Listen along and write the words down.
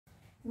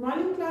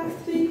Morning class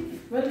 3,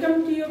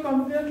 welcome to your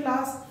computer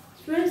class.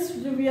 Students,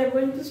 today we are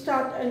going to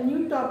start a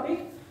new topic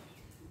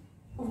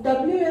of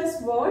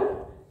WS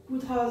Word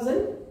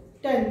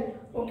 2010.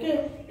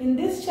 Okay, in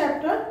this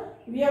chapter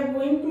we are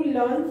going to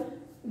learn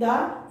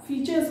the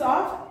features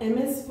of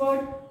MS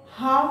Word,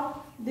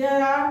 how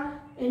there are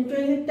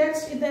entering the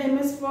text in the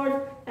MS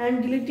Word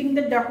and deleting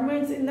the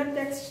documents in the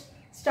text,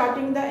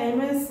 starting the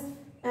MS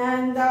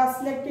and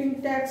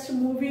selecting text,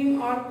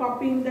 moving or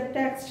copying the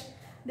text.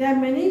 There are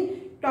many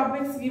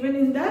topics given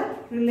in the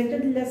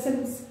related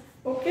lessons.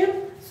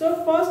 Okay,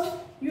 so first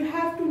you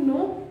have to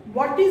know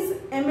what is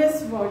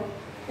MS Word.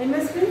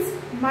 MS means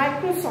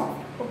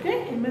Microsoft.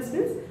 Okay, MS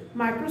means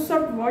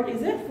Microsoft Word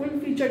is a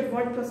full-featured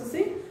word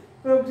processing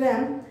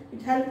program.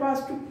 It helps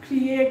us to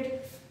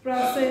create,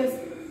 process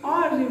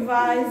or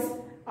revise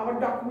our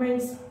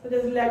documents such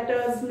as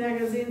letters,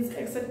 magazines,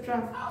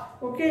 etc.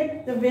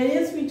 Okay, the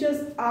various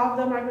features of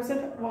the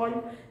Microsoft Word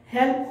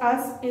help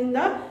us in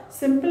the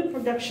simple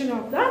production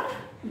of the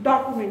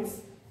documents.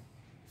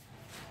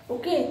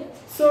 Okay,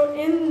 so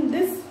in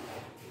this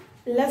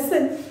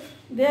lesson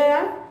there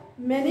are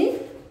many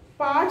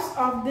parts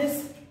of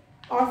this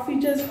or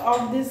features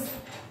of this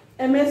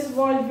MS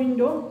Word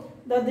window.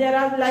 There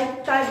are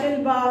like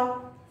title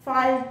bar,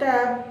 file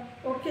tab,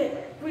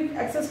 okay, quick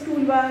access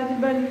toolbar,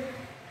 ribbon.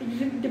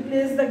 It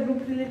displays the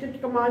group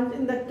related commands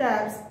in the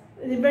tabs,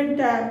 ribbon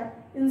tab,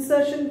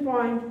 insertion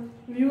point,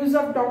 views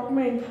of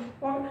document.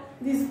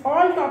 These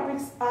all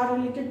topics are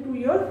related to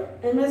your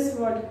MS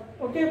Word.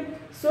 Okay,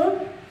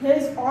 so here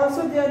is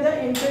also the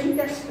entering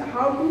text,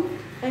 how to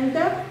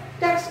enter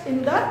text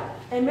in the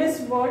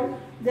MS Word.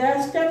 There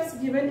are steps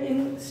given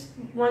in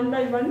one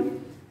by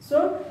one,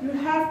 so you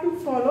have to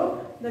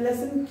follow the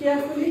lesson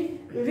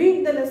carefully,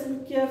 read the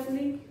lesson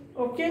carefully,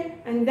 okay,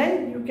 and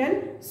then you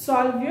can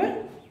solve your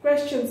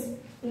questions.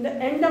 In the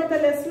end of the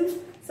lesson,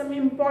 some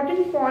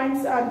important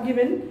points are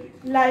given,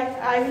 like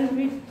I will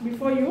read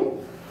before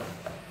you.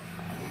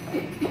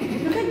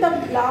 Look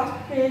at the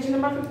last page,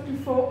 number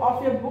 54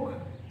 of your book.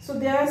 So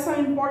there are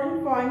some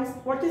important points.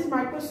 What is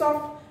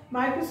Microsoft?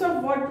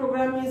 Microsoft Word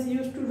program is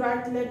used to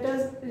write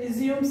letters,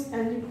 resumes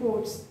and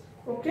reports.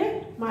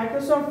 Okay,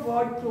 Microsoft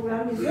Word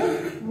program is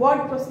a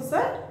word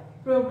processor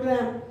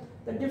program.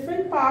 The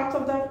different parts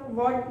of the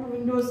Word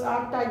windows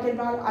are title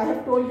bar, I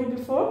have told you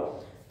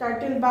before,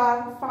 title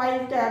bar,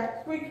 file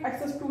tab, quick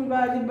access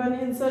toolbar, ribbon,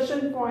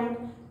 insertion point,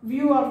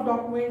 view of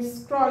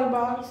documents, scroll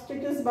bar,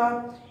 status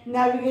bar,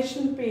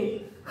 navigation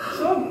pane.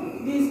 So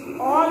these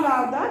all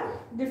are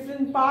the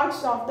different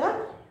parts of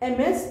the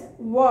MS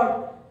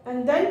Word.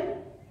 And then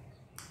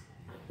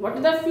what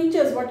are the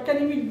features? What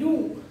can we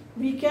do?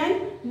 We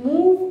can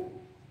move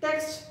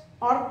text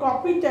or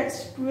copy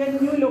text to a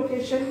new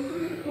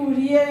location to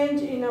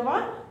rearrange in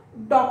our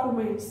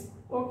documents.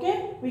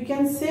 Okay, we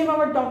can save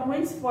our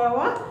documents for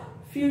our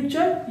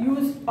future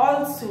use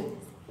also.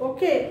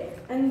 Okay,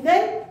 and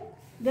then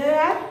there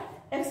are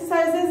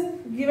exercises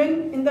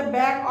given in the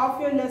back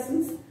of your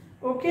lessons.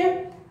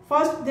 Okay,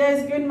 first there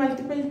is given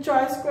multiple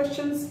choice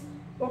questions.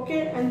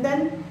 Okay, and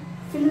then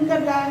fill in the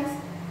blanks.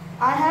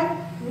 I have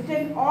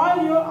written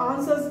all your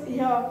answers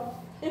here.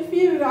 If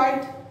you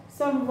write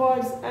some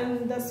words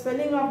and the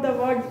spelling of the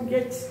word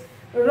gets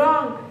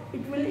wrong,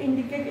 it will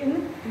indicate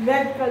in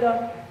red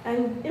color,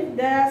 and if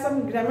there are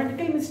some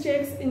grammatical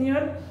mistakes in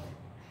your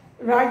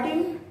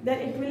writing, then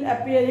it will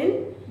appear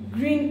in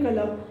green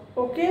color.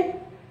 Okay,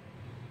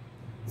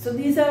 so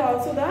these are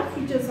also the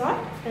features of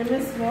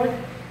MS Word.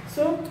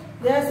 So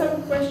there are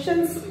some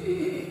questions.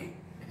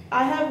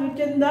 I have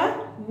written the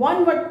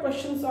one word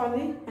questions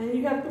only, and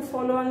you have to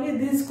follow only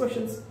these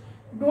questions.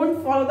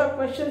 Don't follow the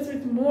questions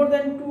with more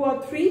than 2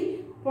 or 3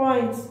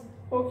 points.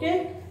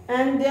 Okay,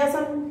 and there are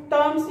some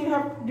terms you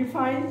have to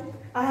define.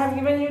 I have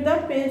given you the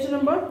page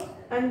number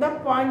and the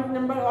point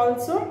number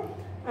also,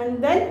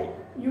 and then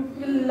you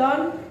will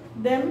learn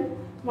them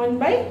one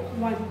by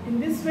one. In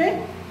this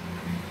way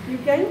you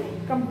can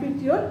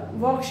complete your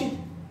worksheet.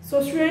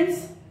 So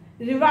students,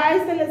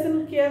 revise the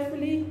lesson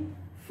carefully,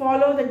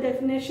 follow the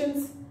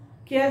definitions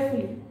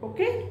carefully.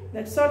 Okay,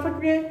 that's all for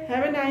today.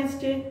 Have a nice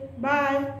day. Bye.